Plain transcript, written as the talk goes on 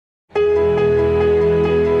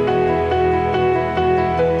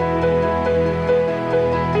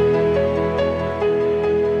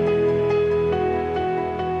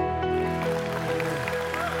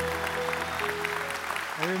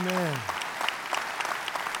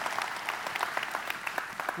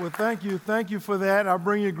Well, thank you. Thank you for that. I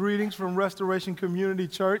bring you greetings from Restoration Community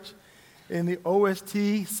Church in the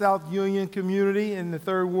OST South Union community in the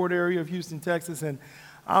 3rd Ward area of Houston, Texas. And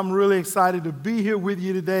I'm really excited to be here with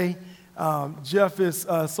you today. Jeff is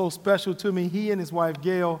so special to me. He and his wife,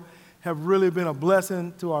 Gail, have really been a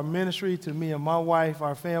blessing to our ministry, to me and my wife,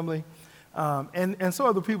 our family, and so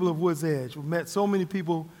are the people of Woods Edge. We've met so many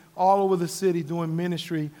people all over the city doing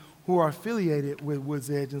ministry who are affiliated with Woods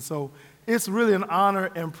Edge. And so it's really an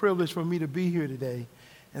honor and privilege for me to be here today.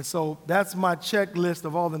 And so that's my checklist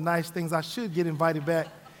of all the nice things. I should get invited back.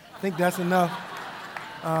 I think that's enough.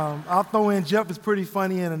 I'll throw in Jeff is pretty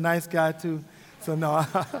funny and a nice guy too. So no,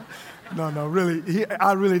 really,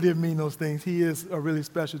 I really didn't mean those things. He is really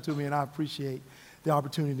special to me, and I appreciate the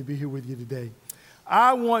opportunity to be here with you today.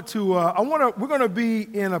 We're going to be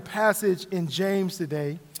in a passage in James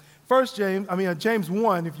today. James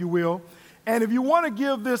 1, if you will. And if you want to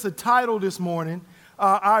give this a title this morning,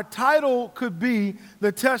 our title could be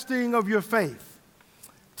The Testing of Your Faith.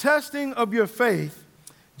 Testing of your faith.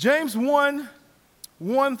 James 1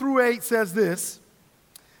 through 8 says this: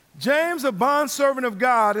 James, a bondservant of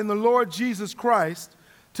God in the Lord Jesus Christ,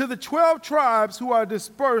 to the 12 tribes who are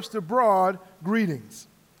dispersed abroad, greetings.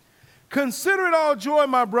 Consider it all joy,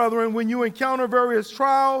 my brethren, when you encounter various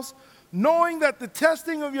trials, knowing that the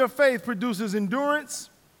testing of your faith produces endurance,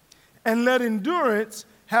 and let endurance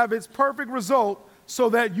have its perfect result, so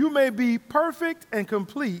that you may be perfect and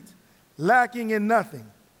complete, lacking in nothing.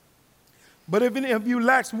 But if you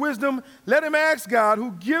lack wisdom, let him ask God,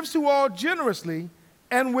 who gives to all generously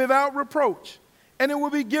and without reproach, and it will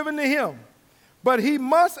be given to him. But he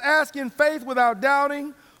must ask in faith without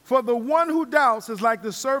doubting, for the one who doubts is like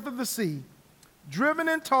the surf of the sea, driven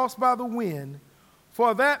and tossed by the wind.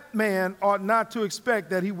 For that man ought not to expect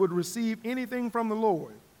that he would receive anything from the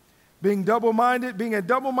Lord, being a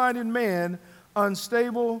double-minded man,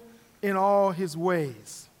 unstable in all his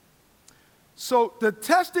ways. So the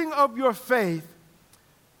testing of your faith,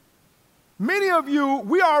 many of you,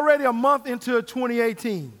 we are already a month into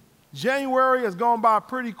 2018. January has gone by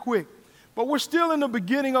pretty quick, but we're still in the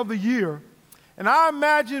beginning of the year. And I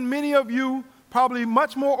imagine many of you probably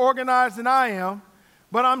much more organized than I am,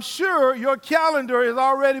 but I'm sure your calendar has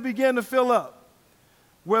already begun to fill up.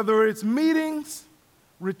 Whether it's meetings,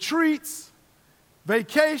 retreats,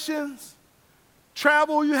 vacations,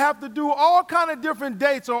 travel you have to do, all kind of different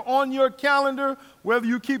dates are on your calendar, whether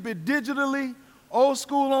you keep it digitally, old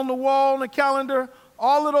school on the wall on the calendar,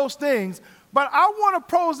 all of those things. But I want to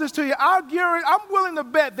pose this to you. I'm willing to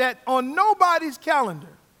bet that on nobody's calendar,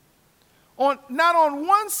 not on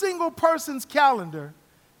one single person's calendar,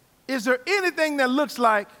 is there anything that looks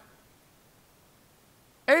like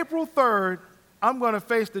April 3rd, I'm going to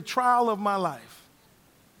face the trial of my life.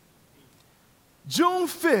 June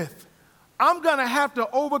 5th, I'm going to have to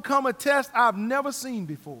overcome a test I've never seen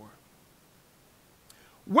before.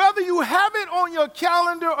 Whether you have it on your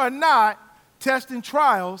calendar or not, tests and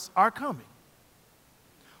trials are coming.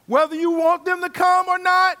 Whether you want them to come or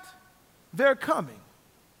not, they're coming.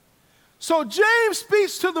 So James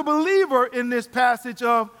speaks to the believer in this passage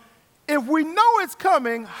of, if we know it's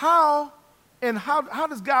coming, how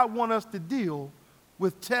does God want us to deal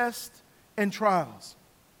with tests and trials?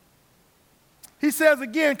 He says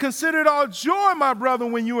again, consider it all joy, my brother,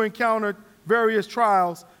 when you encounter various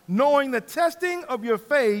trials, knowing the testing of your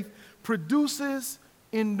faith produces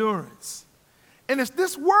endurance. And it's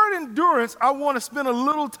this word endurance I want to spend a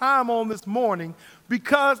little time on this morning,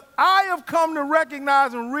 because I have come to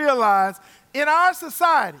recognize and realize in our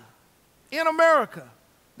society, in America,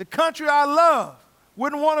 the country I love,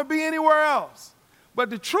 wouldn't want to be anywhere else. But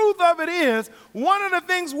the truth of it is, one of the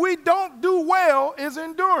things we don't do well is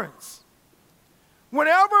endurance.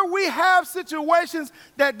 Whenever we have situations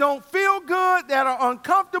that don't feel good, that are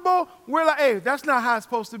uncomfortable, we're like, hey, that's not how it's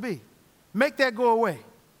supposed to be. Make that go away.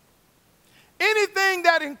 Anything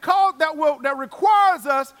that requires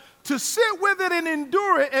us to sit with it and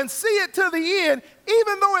endure it and see it to the end,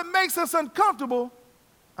 even though it makes us uncomfortable,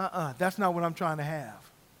 that's not what I'm trying to have.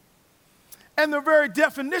 And the very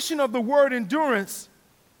definition of the word endurance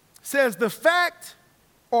says the fact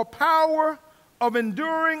or power of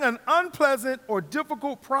enduring an unpleasant or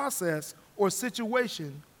difficult process or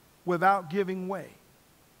situation without giving way.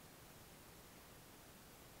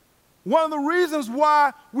 One of the reasons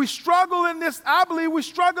why we struggle in this, I believe we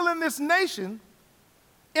struggle in this nation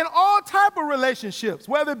in all type of relationships,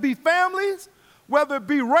 whether it be families, whether it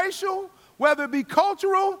be racial, whether it be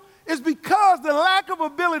cultural, is because the lack of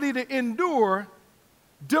ability to endure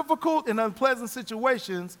difficult and unpleasant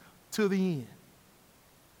situations to the end.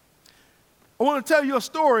 I want to tell you a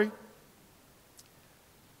story.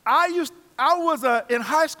 I in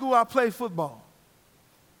high school, I played football.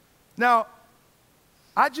 Now,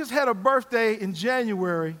 I just had a birthday in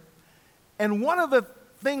January, and one of the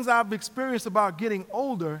things I've experienced about getting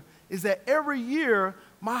older is that every year,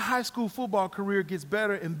 my high school football career gets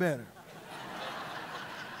better and better.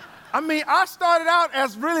 I mean, I started out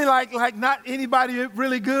as really like not anybody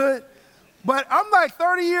really good, but I'm like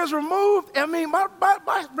 30 years removed. I mean,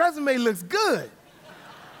 my resume looks good.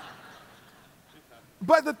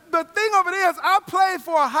 But the thing of it is, I played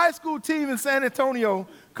for a high school team in San Antonio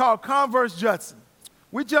called Converse Judson.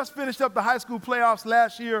 We just finished up the high school playoffs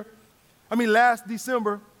last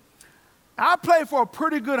December. I played for a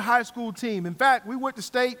pretty good high school team. In fact, we went to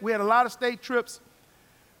state. We had a lot of state trips.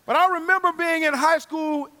 But I remember being in high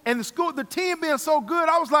school and the team being so good,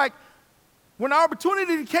 I was like, when the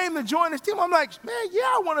opportunity came to join this team, I'm like, man, yeah,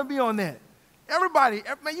 I want to be on that. Everybody,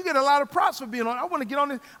 man, you get a lot of props for being on it. I want to get on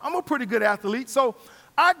this. I'm a pretty good athlete. So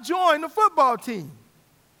I joined the football team.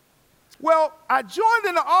 Well, I joined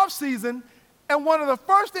in the off season, and one of the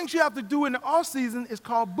first things you have to do in the off season is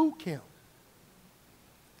called boot camp.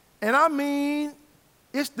 And I mean,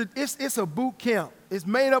 it's a boot camp. It's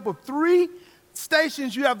made up of 3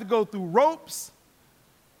 stations you have to go through: ropes,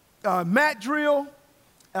 mat drill,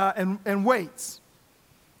 and weights.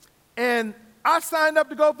 And I signed up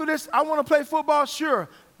to go through this. I want to play football, sure.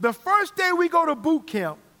 The first day we go to boot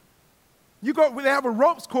camp, they have a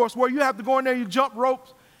ropes course where you have to go in there, you jump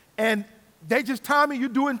ropes, and they just time you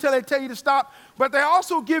do it until they tell you to stop. But they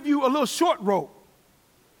also give you a little short rope,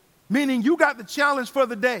 meaning you got the challenge for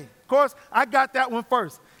the day. Of course, I got that one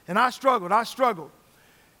first, and I struggled.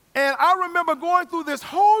 And I remember going through this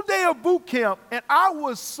whole day of boot camp, and I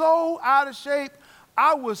was so out of shape.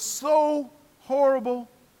 I was so horrible.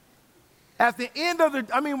 At the end of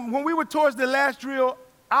when we were towards the last drill,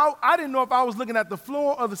 I didn't know if I was looking at the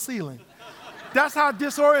floor or the ceiling. That's how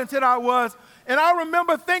disoriented I was. And I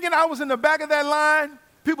remember thinking I was in the back of that line,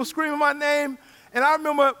 people screaming my name, and I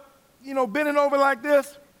remember, bending over like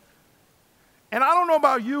this. And I don't know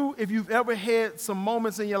about you, if you've ever had some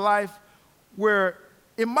moments in your life where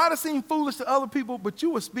it might have seemed foolish to other people, but you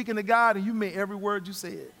were speaking to God and you meant every word you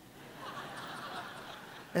said.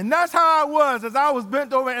 And that's how I was as I was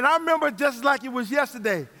bent over. And I remember just like it was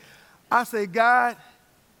yesterday. I said, God,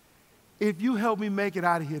 if you help me make it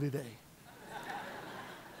out of here today,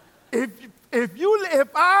 if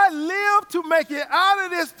I live to make it out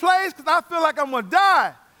of this place, because I feel like I'm going to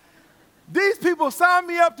die. These people signed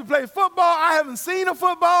me up to play football. I haven't seen a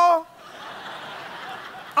football.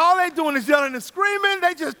 All they doing is yelling and screaming.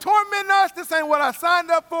 They just tormenting us. This ain't what I signed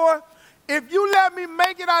up for. If you let me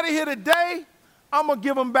make it out of here today, I'm going to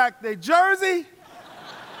give them back their jersey,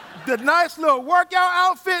 the nice little workout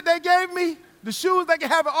outfit they gave me, the shoes, they can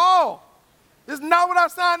have it all. This is not what I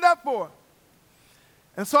signed up for.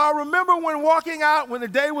 And so I remember when the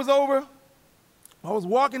day was over, I was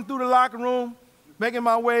walking through the locker room, making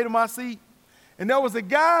my way to my seat, and there was a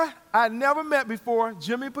guy I'd never met before,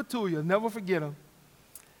 Jimmy Patulia, never forget him.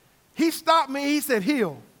 He stopped me, he said,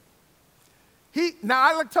 Hill.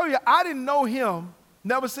 Now, I tell you, I didn't know him,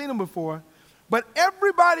 never seen him before, but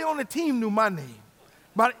everybody on the team knew my name,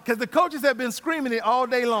 because the coaches had been screaming it all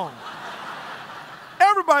day long.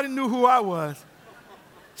 Everybody knew who I was.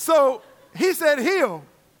 So he said, Hill,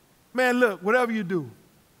 man, look, whatever you do,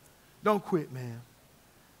 don't quit, man.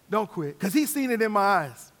 Don't quit, because he's seen it in my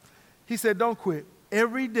eyes. He said, don't quit.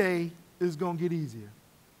 Every day is going to get easier.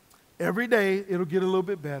 Every day it'll get a little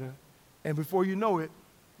bit better, and before you know it,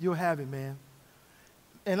 you'll have it, man.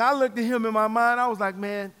 And I looked at him in my mind, I was like,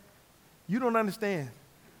 man, you don't understand.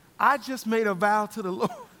 I just made a vow to the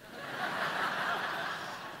Lord.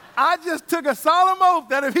 I just took a solemn oath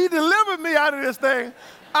that if he delivered me out of this thing,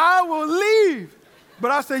 I will leave.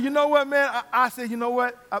 But I said, you know what, man? I said, you know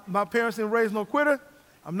what? My parents didn't raise no quitter.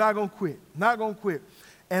 I'm not going to quit. Not going to quit.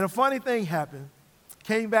 And a funny thing happened.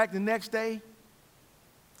 Came back the next day,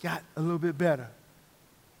 got a little bit better.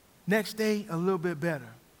 Next day, a little bit better.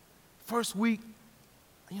 First week,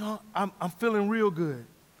 I'm feeling real good.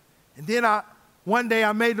 And then one day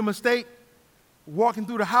I made the mistake walking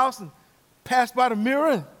through the house and passed by the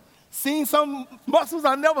mirror and seen some muscles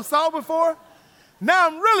I never saw before. Now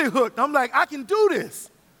I'm really hooked. I'm like, I can do this.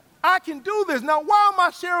 I can do this. Now, why am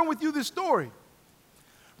I sharing with you this story?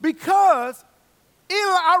 Because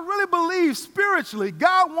I really believe spiritually,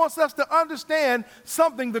 God wants us to understand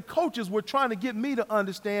something the coaches were trying to get me to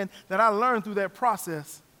understand that I learned through that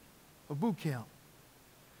process of boot camp.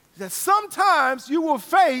 That sometimes you will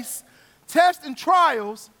face tests and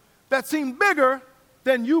trials that seem bigger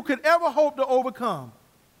than you could ever hope to overcome.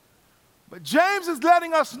 But James is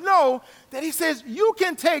letting us know that he says you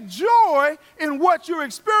can take joy in what you're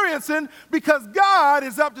experiencing because God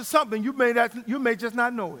is up to something. You may just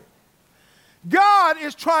not know it. God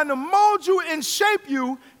is trying to mold you and shape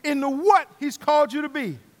you into what he's called you to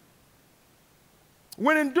be.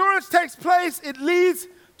 When endurance takes place, it leads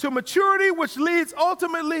to maturity, which leads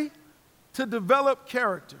ultimately to develop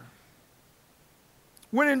character.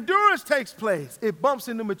 When endurance takes place, it bumps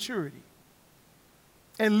into maturity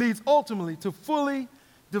and leads ultimately to fully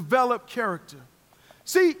develop character.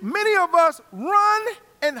 See, many of us run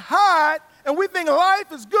and hide, and we think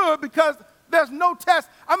life is good because there's no test.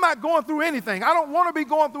 I'm not going through anything. I don't want to be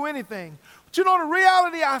going through anything. But you know the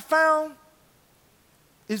reality I found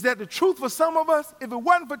is that the truth for some of us, if it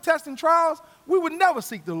wasn't for tests and trials, we would never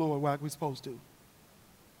seek the Lord like we're supposed to.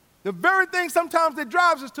 The very thing sometimes that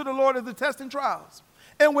drives us to the Lord is the tests and trials.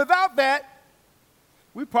 And without that,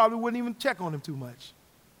 we probably wouldn't even check on him too much.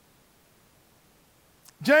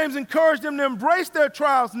 James encouraged them to embrace their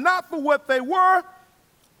trials, not for what they were,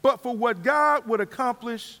 but for what God would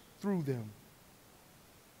accomplish through them.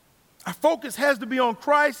 Our focus has to be on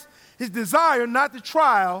Christ, his desire, not the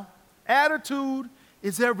trial. Attitude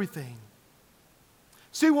is everything.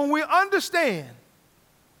 See, when we understand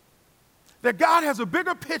that God has a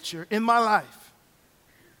bigger picture in my life,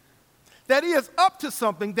 that he is up to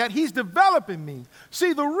something, that he's developing me.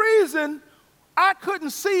 See, the reason I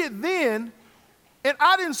couldn't see it then, and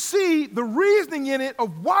I didn't see the reasoning in it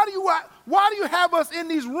of why do you have us in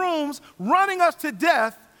these rooms running us to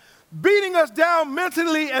death, beating us down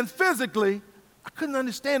mentally and physically, I couldn't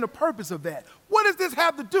understand the purpose of that. What does this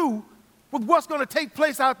have to do with what's going to take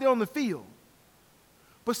place out there on the field?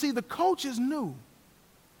 But see, the coaches knew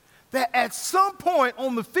that at some point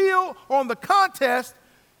on the field or on the contest,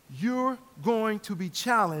 you're going to be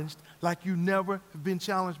challenged like you never have been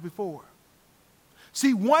challenged before.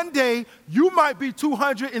 See, one day you might be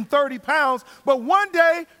 230 pounds, but one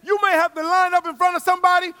day you may have to line up in front of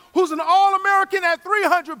somebody who's an All-American at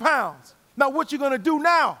 300 pounds. Now, what you going to do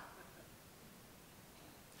now?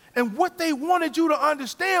 And what they wanted you to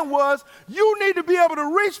understand was you need to be able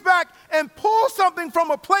to reach back and pull something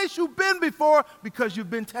from a place you've been before because you've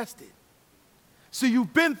been tested. So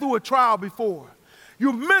you've been through a trial before.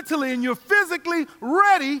 You're mentally and you're physically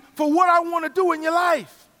ready for what I want to do in your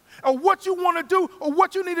life, or what you want to do, or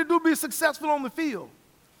what you need to do to be successful on the field.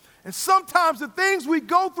 And sometimes the things we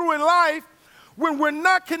go through in life, when we're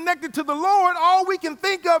not connected to the Lord, all we can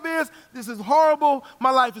think of is, this is horrible, my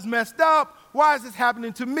life is messed up, why is this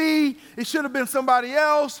happening to me? It should have been somebody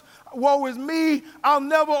else, woe is me, I'll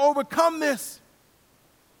never overcome this.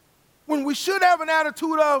 When we should have an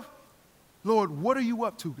attitude of, Lord, what are you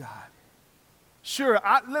up to, God? Sure,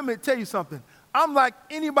 let me tell you something, I'm like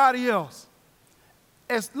anybody else.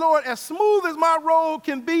 Lord, as smooth as my road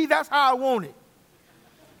can be, that's how I want it.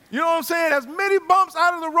 You know what I'm saying? As many bumps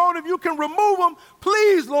out of the road, if you can remove them,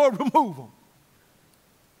 please, Lord, remove them.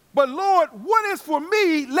 But Lord, what is for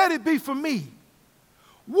me, let it be for me.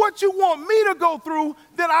 What you want me to go through,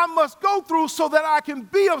 then I must go through so that I can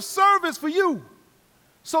be of service for you,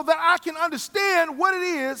 so that I can understand what it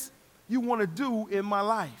is you want to do in my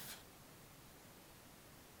life.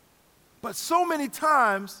 But so many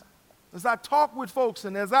times, as I talk with folks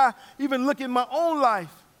and as I even look in my own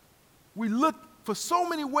life, we look for so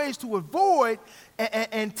many ways to avoid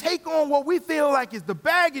and take on what we feel like is the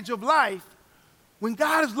baggage of life, when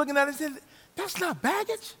God is looking at it and says, that's not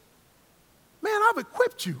baggage. Man, I've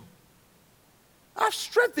equipped you. I've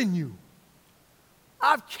strengthened you.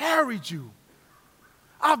 I've carried you.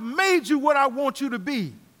 I've made you what I want you to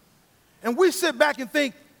be. And we sit back and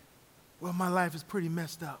think, well, my life is pretty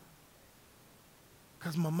messed up,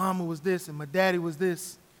 because my mama was this and my daddy was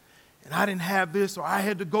this, and I didn't have this, or I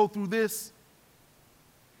had to go through this.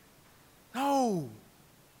 No.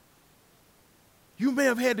 You may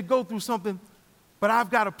have had to go through something, but I've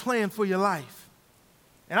got a plan for your life.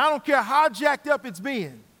 And I don't care how jacked up it's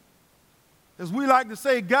been. As we like to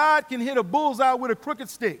say, God can hit a bullseye with a crooked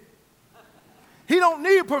stick. He don't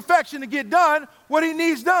need perfection to get done what he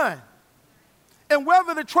needs done. And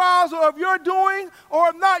whether the trials are of your doing or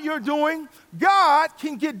of not your doing, God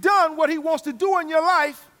can get done what he wants to do in your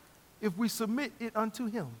life if we submit it unto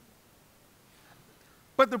him.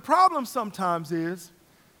 But the problem sometimes is,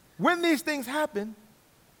 when these things happen,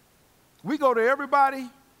 we go to everybody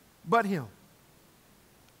but him.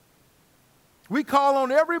 We call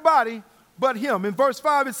on everybody but him. In verse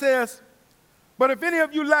 5 it says, but if any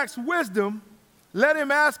of you lacks wisdom, let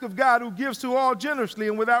him ask of God, who gives to all generously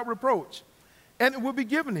and without reproach, and it will be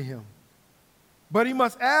given to him. But he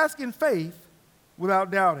must ask in faith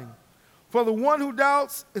without doubting. For the one who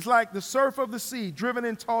doubts is like the surf of the sea, driven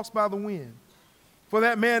and tossed by the wind. For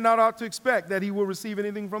that man not ought to expect that he will receive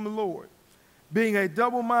anything from the Lord, being a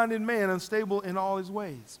double-minded man, unstable in all his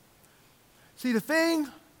ways. See, the thing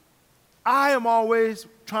I am always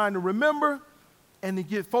trying to remember and to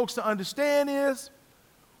get folks to understand is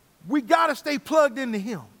we got to stay plugged into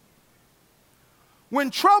him.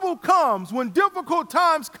 When trouble comes, when difficult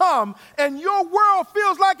times come, and your world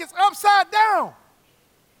feels like it's upside down,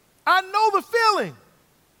 I know the feeling.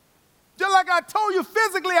 Just like I told you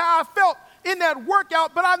physically how I felt in that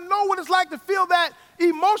workout, but I know what it's like to feel that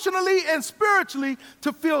emotionally and spiritually,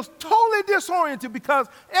 to feel totally disoriented because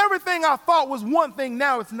everything I thought was one thing,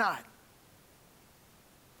 now it's not.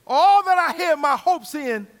 All that I had my hopes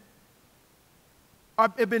in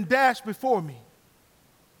have been dashed before me.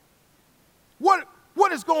 What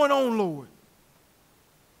is going on, Lord?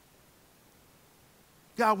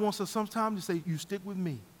 God wants us sometimes to say, you stick with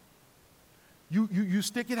me. You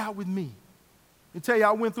stick it out with me. I tell you,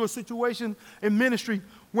 I went through a situation in ministry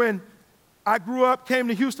when I grew up, came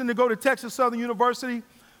to Houston to go to Texas Southern University,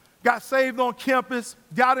 got saved on campus,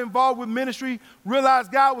 got involved with ministry,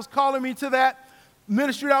 realized God was calling me to that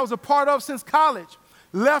ministry that I was a part of since college.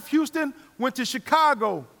 Left Houston, went to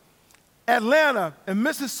Chicago, Atlanta, and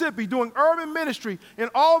Mississippi doing urban ministry in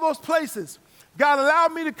all those places. God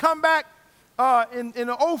allowed me to come back in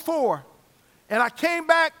 2004. And I came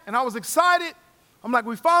back, and I was excited. I'm like,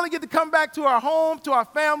 we finally get to come back to our home, to our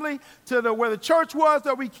family, to where the church was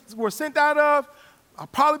that we were sent out of. I'll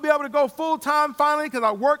probably be able to go full-time finally because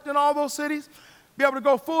I worked in all those cities. Be able to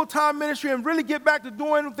go full-time ministry and really get back to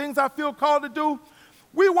doing things I feel called to do.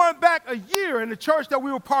 We weren't back a year, and the church that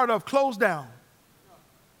we were part of closed down,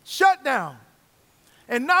 shut down.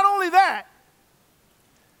 And not only that,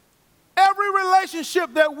 every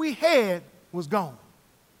relationship that we had was gone.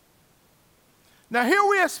 Now, here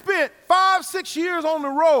we have spent 5-6 years on the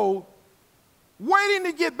road waiting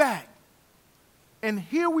to get back. And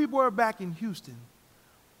here we were back in Houston,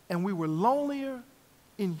 and we were lonelier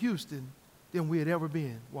in Houston than we had ever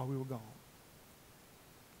been while we were gone.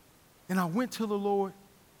 And I went to the Lord.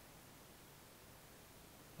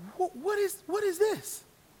 What is this?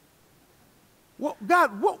 Well, God,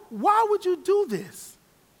 why would you do this?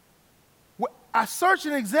 I search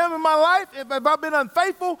and examine my life. If I've been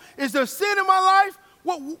unfaithful, is there sin in my life?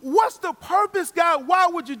 What's the purpose, God? Why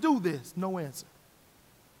would you do this? No answer.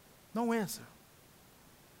 No answer.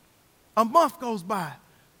 A month goes by.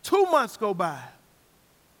 2 months go by.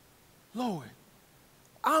 Lord,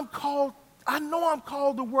 I know I'm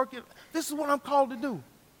called to work it. This is what I'm called to do.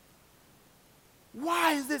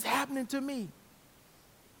 Why is this happening to me?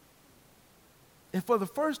 And for the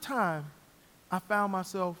first time, I found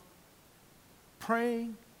myself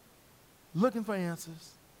praying, looking for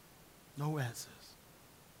answers, no answers.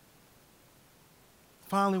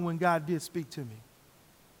 Finally, when God did speak to me,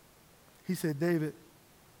 he said, David,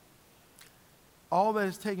 all that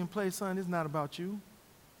is taking place, son, is not about you.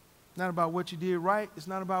 Not about what you did right. It's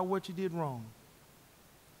not about what you did wrong.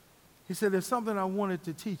 He said, there's something I wanted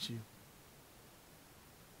to teach you.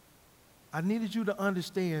 I needed you to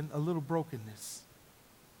understand a little brokenness.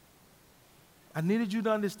 I needed you to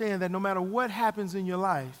understand that no matter what happens in your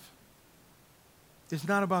life, it's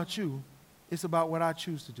not about you. It's about what I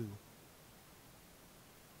choose to do.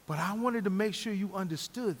 But I wanted to make sure you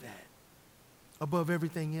understood that above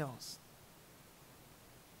everything else.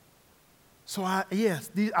 So I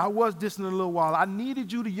was distant a little while. I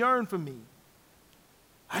needed you to yearn for me.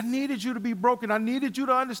 I needed you to be broken. I needed you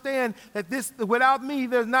to understand that this, without me,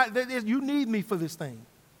 you need me for this thing.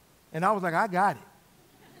 And I was like, I got it.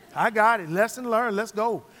 I got it. Lesson learned. Let's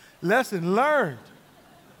go. Lesson learned.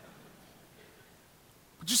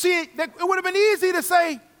 But you see, it would have been easy to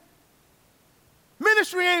say,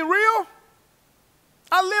 ministry ain't real.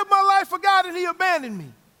 I lived my life for God and he abandoned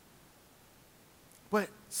me. But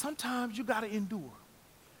sometimes you got to endure.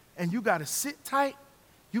 And you got to sit tight.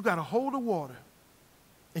 You got to hold the water.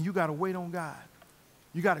 And you got to wait on God.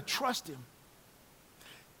 You got to trust him.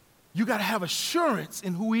 You got to have assurance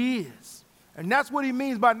in who he is. And that's what he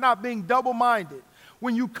means by not being double-minded.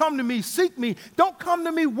 When you come to me, seek me. Don't come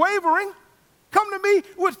to me wavering. Come to me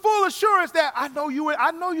with full assurance that I know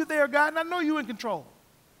you're there, God, and I know you're in control.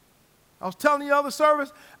 I was telling the other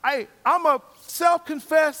service, I'm a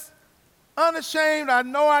self-confessed, unashamed. I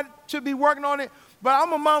know I should be working on it, but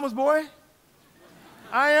I'm a mama's boy.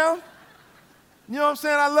 I am. You know what I'm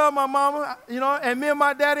saying? I love my mama, and me and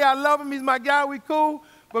my daddy, I love him. He's my guy. We cool.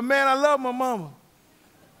 But, man, I love my mama.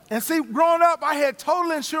 And see, growing up, I had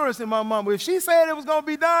total insurance in my mama. If she said it was going to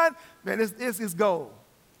be done, man, it's gold.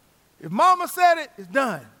 If mama said it, it's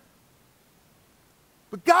done.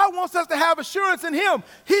 But God wants us to have assurance in him.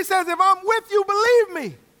 He says, if I'm with you, believe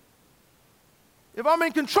me. If I'm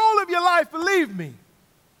in control of your life, believe me.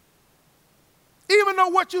 Even though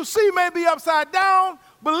what you see may be upside down,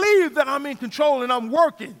 believe that I'm in control and I'm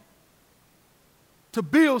working to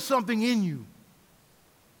build something in you.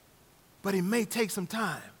 But it may take some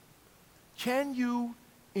time. Can you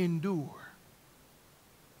endure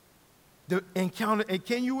the encounter? And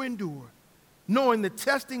can you endure knowing the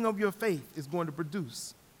testing of your faith is going to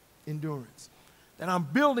produce endurance? That I'm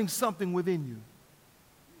building something within you.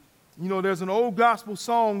 You know, there's an old gospel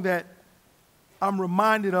song that I'm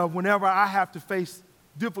reminded of whenever I have to face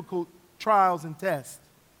difficult trials and tests.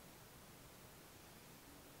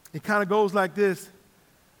 It kind of goes like this.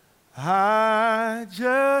 I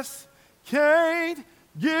just can't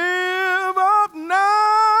give up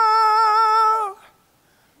now.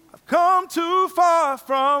 I've come too far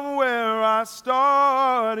from where I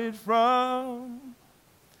started from.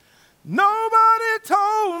 Nobody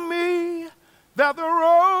told me that the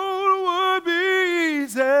road would be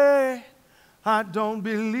easy. I don't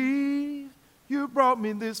believe you brought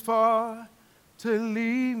me this far to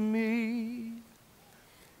leave me.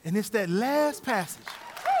 And it's that last passage.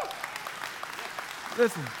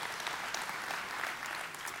 Listen.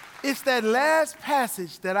 It's that last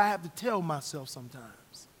passage that I have to tell myself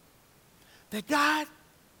sometimes. That God,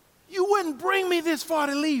 you wouldn't bring me this far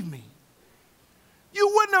to leave me.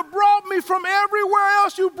 You wouldn't have brought me from everywhere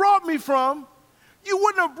else you brought me from. You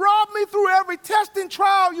wouldn't have brought me through every test and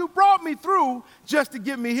trial you brought me through just to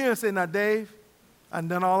get me here and say, now, Dave, I've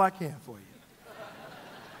done all I can for you.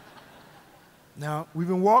 Now, we've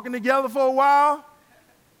been walking together for a while,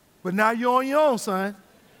 but now you're on your own, son.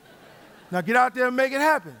 Now get out there and make it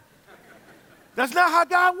happen. That's not how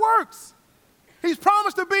God works. He's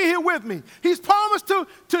promised to be here with me. He's promised to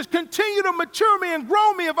continue to mature me and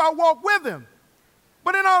grow me if I walk with him.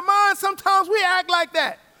 But in our minds, sometimes we act like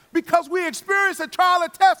that because we experience a trial or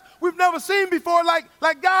test we've never seen before, like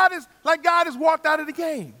God has walked out of the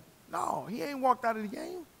game. No, he ain't walked out of the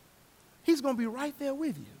game. He's going to be right there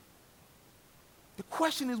with you. The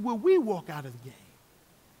question is, will we walk out of the game?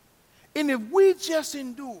 And if we just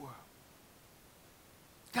endure,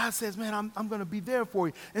 God says, man, I'm going to be there for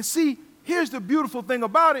you. And see, here's the beautiful thing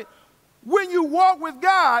about it. When you walk with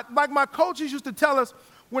God, like my coaches used to tell us,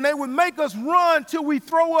 when they would make us run till we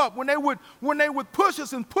throw up, when they would push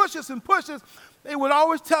us and push us and push us, they would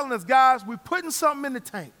always telling us, guys, we're putting something in the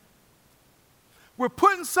tank. We're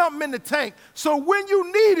putting something in the tank. So when you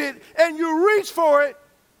need it and you reach for it,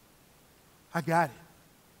 I got it.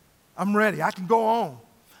 I'm ready. I can go on.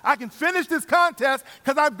 I can finish this contest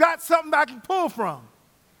because I've got something I can pull from.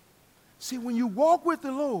 See, when you walk with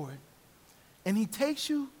the Lord and he takes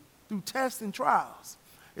you through tests and trials,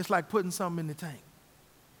 it's like putting something in the tank.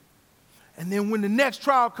 And then when the next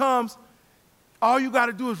trial comes, all you got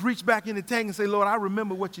to do is reach back in the tank and say, Lord, I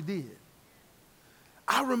remember what you did.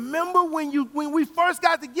 I remember when we first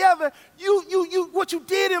got together, what you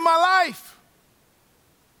did in my life.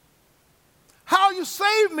 How you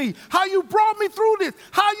saved me, how you brought me through this,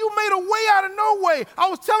 how you made a way out of no way. I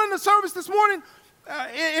was telling the service this morning,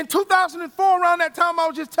 in 2004, around that time, I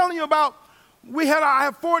was just telling you about, I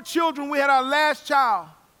have 4 children. We had our last child,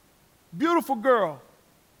 beautiful girl,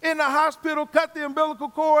 in the hospital, cut the umbilical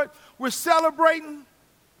cord. We're celebrating.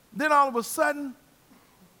 Then all of a sudden,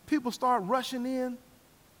 people start rushing in,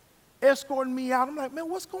 escorting me out. I'm like, man,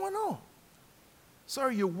 what's going on? Sir,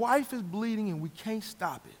 your wife is bleeding and we can't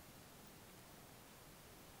stop it.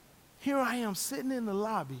 Here I am sitting in the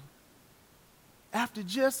lobby after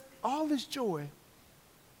just all this joy.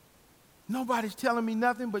 Nobody's telling me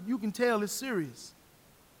nothing, but you can tell it's serious.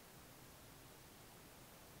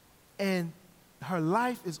 And her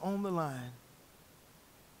life is on the line.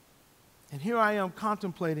 And here I am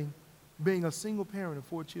contemplating being a single parent of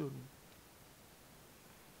 4 children.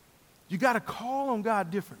 You got to call on God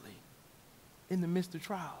differently in the midst of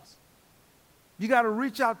trials. You got to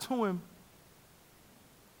reach out to him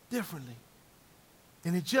differently.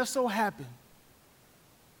 And it just so happened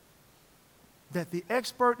that the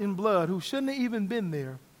expert in blood, who shouldn't have even been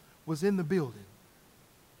there, was in the building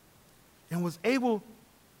and was able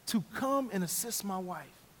to come and assist my wife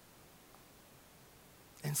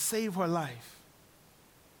and save her life.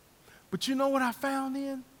 But you know what I found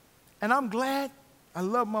then? And I'm glad. I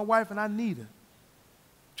love my wife and I need her.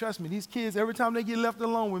 Trust me, these kids, every time they get left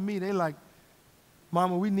alone with me, they like,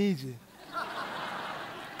 Mama, we need you.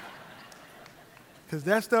 Because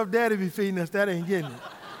that stuff Daddy be feeding us, that ain't getting it.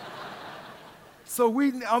 So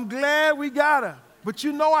I'm glad we got her. But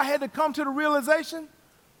you know I had to come to the realization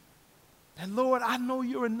that, Lord, I know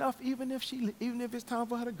you're enough even if it's time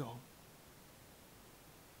for her to go.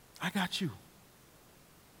 I got you.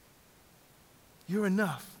 You're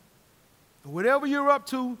enough. Whatever you're up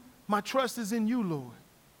to, my trust is in you, Lord.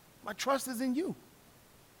 My trust is in you.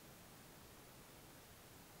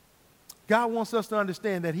 God wants us to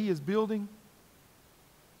understand that He is building,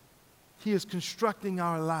 He is constructing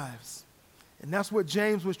our lives. And that's what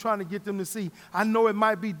James was trying to get them to see. I know it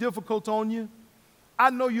might be difficult on you.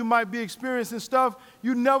 I know you might be experiencing stuff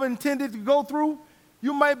you never intended to go through.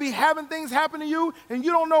 You might be having things happen to you, and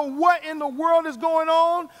you don't know what in the world is going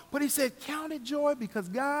on. But he said, count it joy because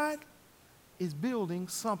God is building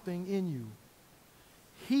something in you.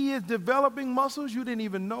 He is developing muscles you didn't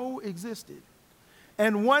even know existed.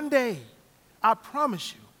 And one day, I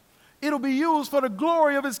promise you, it'll be used for the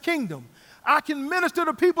glory of His kingdom. I can minister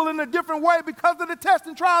to people in a different way because of the tests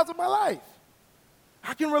and trials of my life.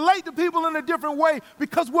 I can relate to people in a different way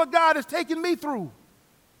because what God has taken me through.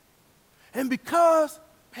 And because,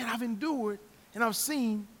 man, I've endured and I've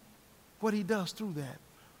seen what He does through that.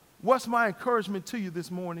 What's my encouragement to you this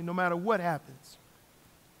morning, no matter what happens?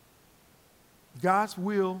 God's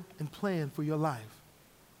will and plan for your life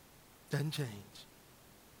doesn't change.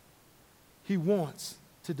 He wants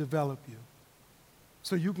to develop you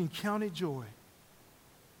so you can count it joy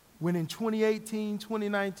when in 2018,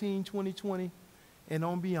 2019, 2020, and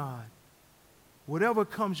on beyond, whatever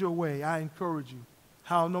comes your way, I encourage you,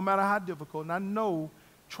 no matter how difficult, and I know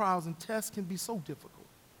trials and tests can be so difficult,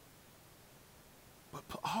 but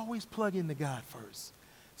always plug into God first.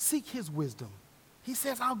 Seek His wisdom. He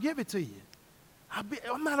says, I'll give it to you.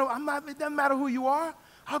 It doesn't matter who you are.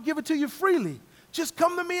 I'll give it to you freely. Just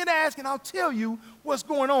come to me and ask, and I'll tell you what's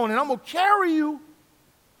going on, and I'm going to carry you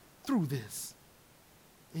through this.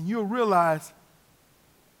 And you'll realize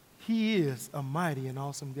He is a mighty and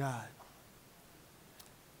awesome God.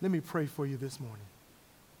 Let me pray for you this morning.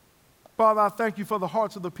 Father, I thank you for the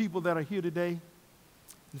hearts of the people that are here today.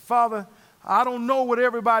 And Father, I don't know what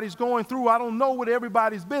everybody's going through. I don't know what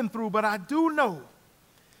everybody's been through, but I do know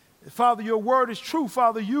that, Father, your word is true.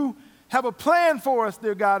 Father, you have a plan for us,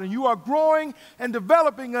 dear God, and you are growing and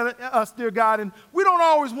developing us, dear God. And we don't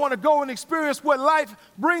always want to go and experience what life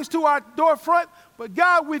brings to our doorfront, but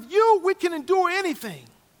God, with you, we can endure anything.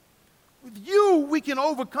 With you, we can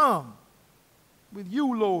overcome. With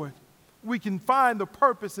you, Lord, we can find the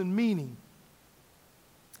purpose and meaning.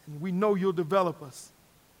 And we know you'll develop us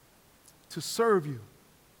to serve you,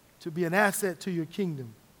 to be an asset to your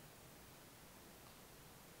kingdom.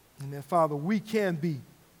 And that, Father, we can be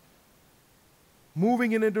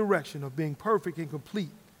moving in a direction of being perfect and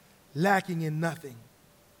complete, lacking in nothing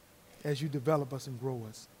as you develop us and grow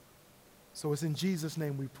us. So it's in Jesus'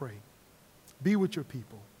 name we pray. Be with your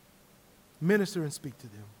people. Minister and speak to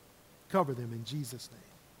them. Cover them in Jesus'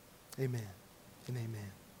 name. Amen and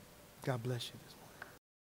amen. God bless you this morning.